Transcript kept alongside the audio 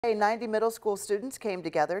90 middle school students came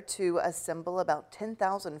together to assemble about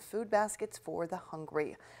 10,000 food baskets for the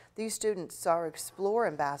hungry. These students are Explore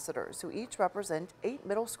ambassadors who each represent 8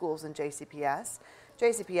 middle schools in JCPS.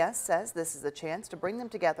 JCPS says this is a chance to bring them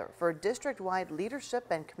together for a district-wide leadership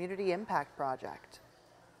and community impact project.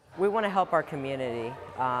 We want to help our community,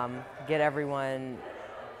 get everyone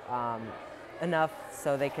enough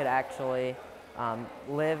so they could actually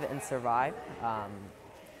live and survive.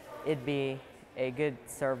 It'd be a good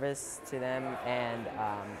service to them and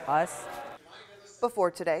us. Before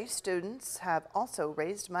today, students have also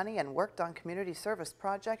raised money and worked on community service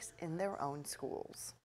projects in their own schools.